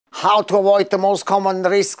How to avoid the most common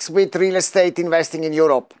risks with real estate investing in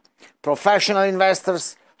Europe. Professional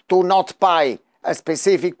investors do not buy a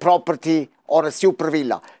specific property or a super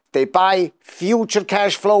villa. They buy future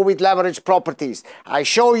cash flow with leveraged properties. I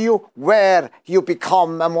show you where you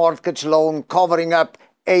become a mortgage loan covering up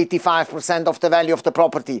 85% of the value of the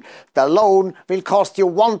property. The loan will cost you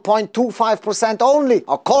 1.25% only.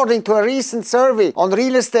 According to a recent survey on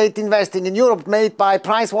real estate investing in Europe made by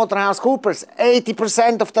PricewaterhouseCoopers,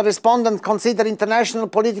 80% of the respondents consider international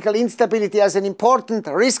political instability as an important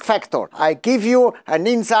risk factor. I give you an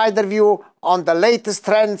insider view on the latest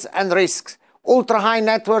trends and risks. Ultra-high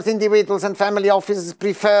net worth individuals and family offices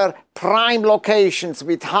prefer prime locations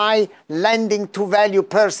with high lending to value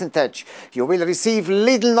percentage. You will receive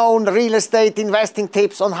little known real estate investing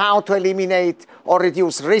tips on how to eliminate or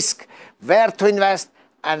reduce risk, where to invest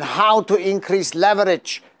and how to increase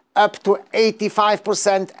leverage up to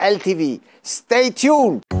 85% LTV. Stay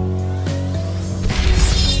tuned.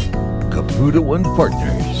 Caputo and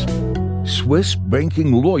Partners,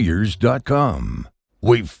 SwissBankingLawyers.com.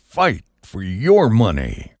 We fight for your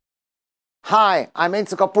money. Hi, I'm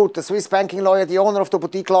Enzo Caputo, Swiss banking lawyer, the owner of the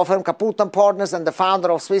boutique law firm Caputo & Partners and the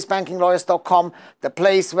founder of SwissBankingLawyers.com, the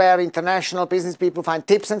place where international business people find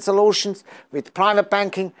tips and solutions with private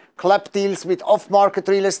banking, club deals with off-market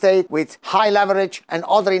real estate, with high leverage and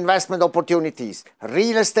other investment opportunities.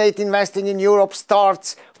 Real estate investing in Europe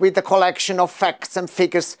starts with a collection of facts and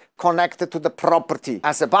figures connected to the property.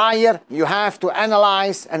 As a buyer, you have to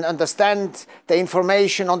analyze and understand the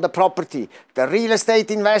information on the property. The real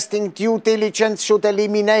estate investing due diligence should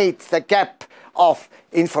eliminate the gap of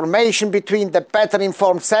information between the better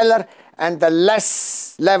informed seller and the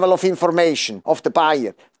less level of information of the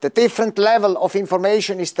buyer. The different level of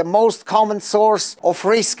information is the most common source of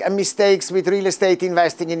risk and mistakes with real estate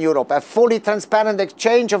investing in Europe. A fully transparent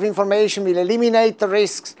exchange of information will eliminate the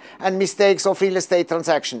risks and mistakes of real estate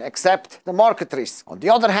transactions, except the market risk. On the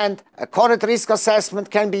other hand, a correct risk assessment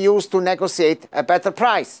can be used to negotiate a better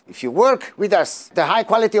price. If you work with us, the high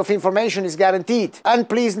quality of information is guaranteed.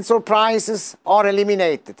 Unpleasant surprises are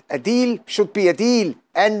eliminated. A deal should be a deal,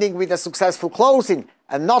 ending with a successful closing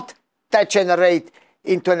and not degenerate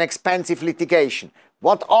into an expensive litigation.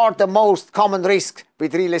 What are the most common risks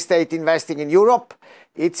with real estate investing in Europe?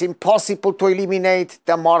 It's impossible to eliminate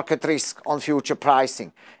the market risk on future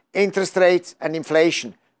pricing, interest rates and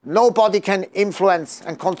inflation. Nobody can influence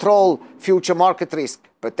and control future market risk,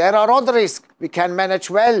 but there are other risks we can manage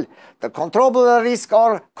well. The controllable risks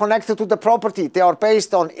are connected to the property. They are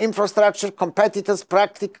based on infrastructure, competitors,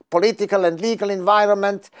 political and legal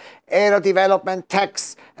environment, area development,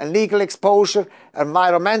 tax and legal exposure,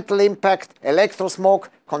 environmental impact, electrosmoke,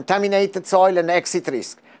 contaminated soil and exit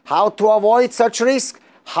risk. How to avoid such risk?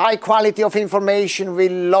 High quality of information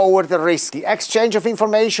will lower the risk. The exchange of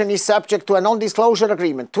information is subject to a non-disclosure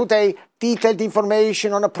agreement. Today, detailed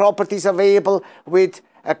information on a property is available with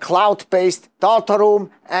a cloud-based data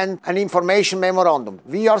room and an information memorandum.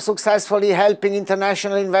 We are successfully helping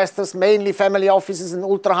international investors, mainly family offices and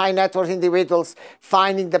ultra-high net worth individuals,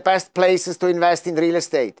 finding the best places to invest in real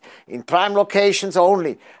estate. In prime locations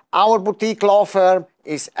only. Our boutique law firm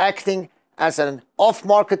is acting as an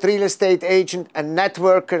off-market real estate agent and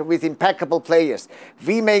networker with impeccable players.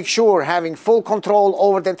 We make sure having full control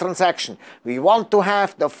over the transaction. We want to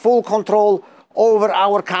have the full control over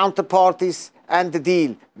our counterparties and the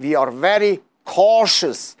deal. We are very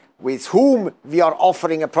cautious with whom we are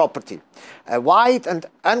offering a property. A wide and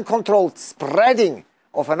uncontrolled spreading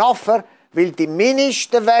of an offer will diminish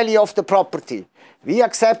the value of the property. We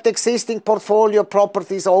accept existing portfolio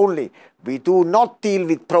properties only. We do not deal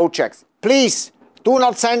with projects. Please, do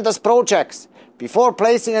not send us projects. Before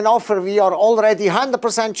placing an offer, we are already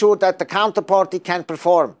 100% sure that the counterparty can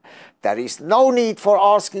perform. There is no need for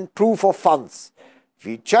asking proof of funds.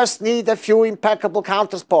 We just need a few impeccable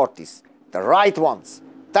counterparties, the right ones.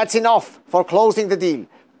 That's enough for closing the deal.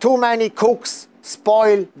 Too many cooks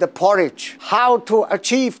spoil the porridge. How to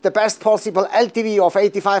achieve the best possible LTV of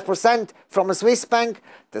 85% from a Swiss bank?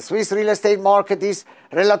 The Swiss real estate market is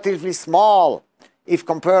relatively small if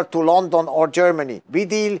compared to London or Germany. We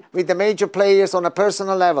deal with the major players on a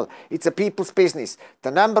personal level. It's a people's business.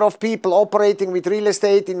 The number of people operating with real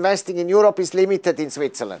estate investing in Europe is limited in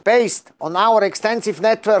Switzerland. Based on our extensive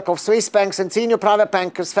network of Swiss banks and senior private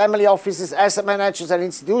bankers, family offices, asset managers and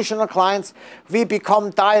institutional clients, we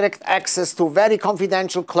become direct access to very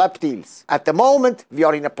confidential club deals. At the moment, we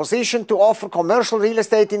are in a position to offer commercial real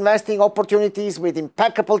estate investing opportunities with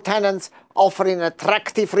impeccable tenants offering an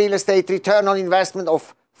attractive real estate return on investment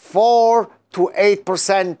of 4 to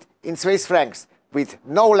 8% in Swiss francs with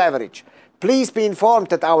no leverage. Please be informed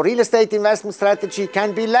that our real estate investment strategy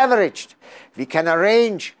can be leveraged. We can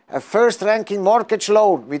arrange a first-ranking mortgage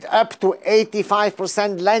loan with up to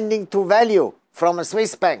 85% lending to value from a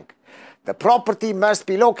Swiss bank. The property must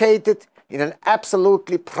be located in an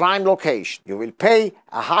absolutely prime location. You will pay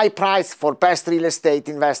a high price for best real estate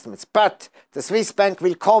investments, but the Swiss bank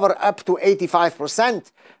will cover up to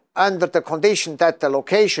 85% under the condition that the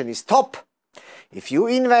location is top. If you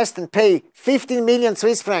invest and pay 15 million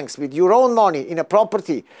Swiss francs with your own money in a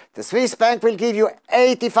property, the Swiss bank will give you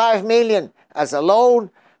 85 million as a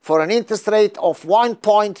loan for an interest rate of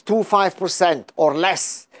 1.25% or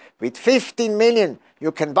less. With 15 million,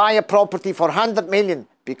 you can buy a property for 100 million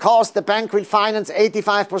because the bank will finance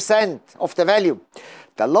 85% of the value.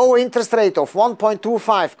 The low interest rate of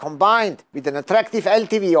 1.25 combined with an attractive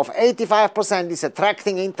LTV of 85% is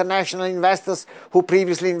attracting international investors who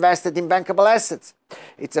previously invested in bankable assets.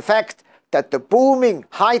 It's a fact that the booming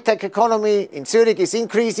high-tech economy in Zurich is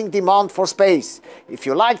increasing demand for space. If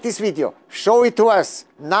you like this video, show it to us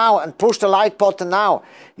now and push the like button now.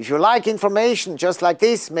 If you like information just like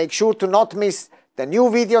this, make sure to not miss the new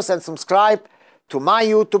videos and subscribe to my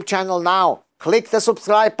YouTube channel now. Click the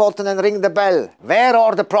subscribe button and ring the bell. Where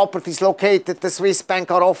are the properties located the Swiss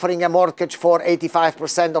bank are offering a mortgage for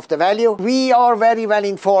 85% of the value? We are very well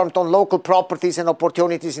informed on local properties and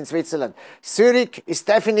opportunities in Switzerland. Zurich is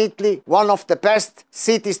definitely one of the best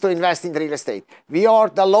cities to invest in real estate. We are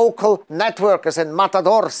the local networkers and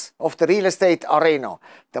matadors of the real estate arena.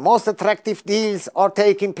 The most attractive deals are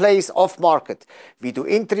taking place off-market. We do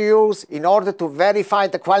interviews in order to verify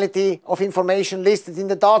the quality of information listed in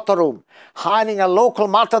the data room. Hiring a local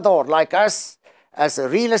matador like us as a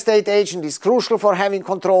real estate agent is crucial for having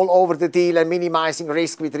control over the deal and minimizing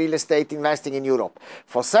risk with real estate investing in Europe.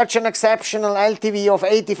 For such an exceptional LTV of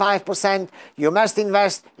 85%, you must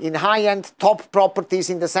invest in high-end top properties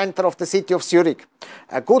in the center of the city of Zurich.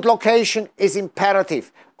 A good location is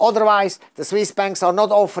imperative. Otherwise, the Swiss banks are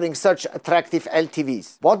not offering such attractive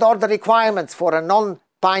LTVs. What are the requirements for a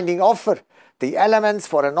non-binding offer? The elements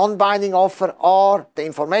for a non-binding offer are the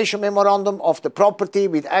information memorandum of the property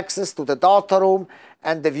with access to the data room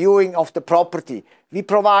and the viewing of the property. We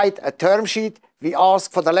provide a term sheet. We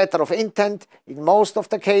ask for the letter of intent. In most of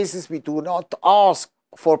the cases, we do not ask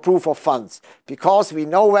for proof of funds because we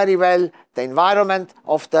know very well the environment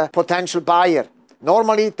of the potential buyer.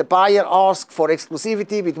 Normally, the buyer asks for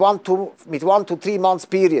exclusivity with 1 to 3 months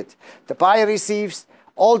period. The buyer receives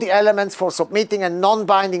all the elements for submitting a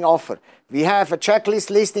non-binding offer. We have a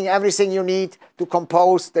checklist listing everything you need to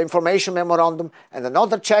compose the information memorandum and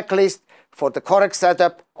another checklist for the correct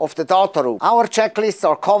setup of the data room. Our checklists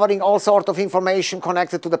are covering all sorts of information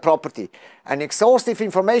connected to the property. An exhaustive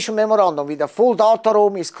information memorandum with a full data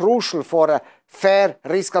room is crucial for a fair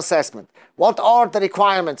risk assessment. What are the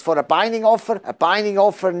requirements for a binding offer? A binding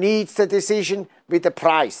offer needs the decision with the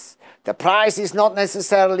price. The price is not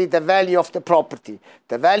necessarily the value of the property.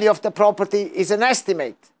 The value of the property is an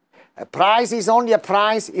estimate. A price is only a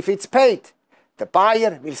price if it's paid. The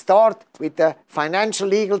buyer will start with the financial,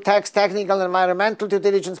 legal, tax, technical, and environmental due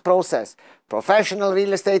diligence process. Professional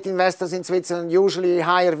real estate investors in Switzerland usually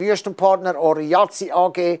hire Wüest & Partner or Yazzi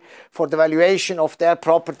AG for the valuation of their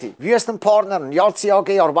property. Wüest & Partner and Yazzi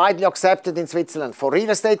AG are widely accepted in Switzerland. For real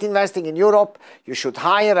estate investing in Europe, you should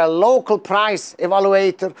hire a local price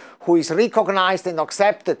evaluator who is recognized and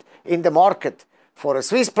accepted in the market. For a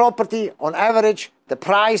Swiss property, on average, the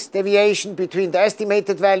price deviation between the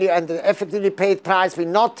estimated value and the effectively paid price will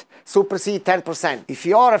not supersede 10%. If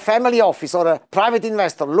you are a family office or a private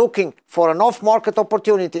investor looking for an off-market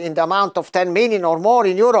opportunity in the amount of 10 million or more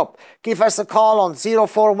in Europe, give us a call on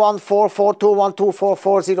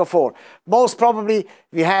 041442124404. Most probably,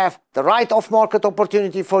 we have the right off-market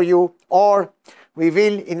opportunity for you, or we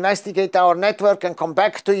will investigate our network and come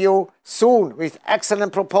back to you soon with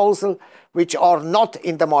excellent proposals which are not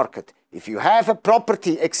in the market. If you have a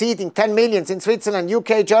property exceeding 10 million in Switzerland,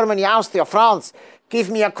 UK, Germany, Austria, France, give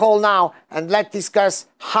me a call now and let's discuss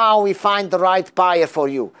how we find the right buyer for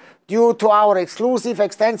you. Due to our exclusive,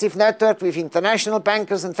 extensive network with international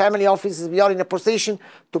bankers and family offices, we are in a position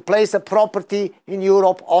to place a property in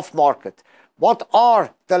Europe off-market. What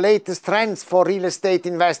are the latest trends for real estate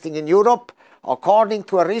investing in Europe? According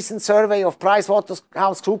to a recent survey of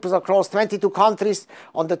PricewaterhouseCoopers across 22 countries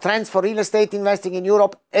on the trends for real estate investing in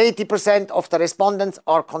Europe, 80% of the respondents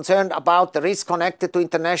are concerned about the risk connected to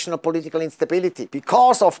international political instability.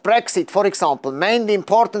 Because of Brexit, for example, mainly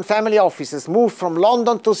important family offices moved from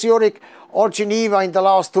London to Zurich or Geneva in the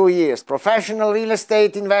last 2 years. Professional real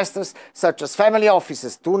estate investors, such as family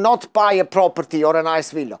offices, do not buy a property or a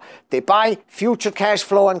nice villa. They buy future cash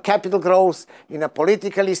flow and capital growth in a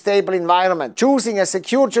politically stable environment. Choosing a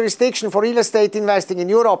secure jurisdiction for real estate investing in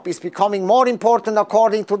Europe is becoming more important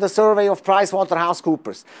according to the survey of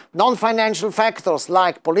PricewaterhouseCoopers. Non-financial factors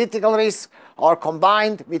like political risk are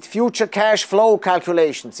combined with future cash flow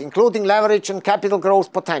calculations, including leverage and capital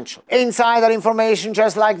growth potential. Insider information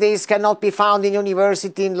just like this cannot be found in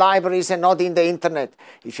university, in libraries, and not in the internet.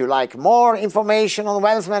 If you like more information on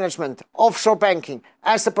wealth management, offshore banking,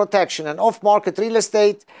 asset protection, and off-market real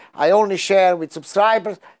estate, I only share with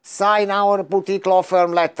subscribers. Sign our boutique law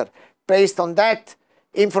firm letter. Based on that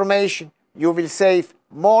information, you will save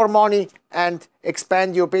more money and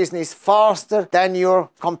expand your business faster than your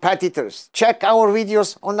competitors. Check our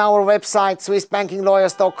videos on our website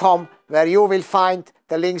swissbankinglawyers.com, where you will find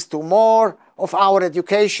the links to more of our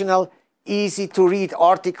educational, easy to read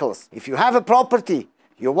articles. If you have a property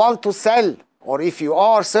you want to sell, or if you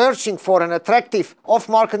are searching for an attractive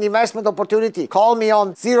off-market investment opportunity, call me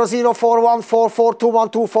on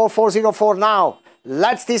 00414421244404 now.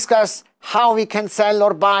 Let's discuss how we can sell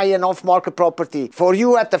or buy an off-market property for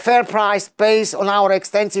you at a fair price based on our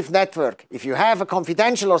extensive network. If you have a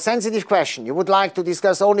confidential or sensitive question you would like to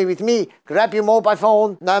discuss only with me, grab your mobile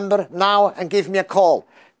phone number now and give me a call.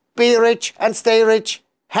 Be rich and stay rich.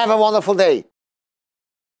 Have a wonderful day.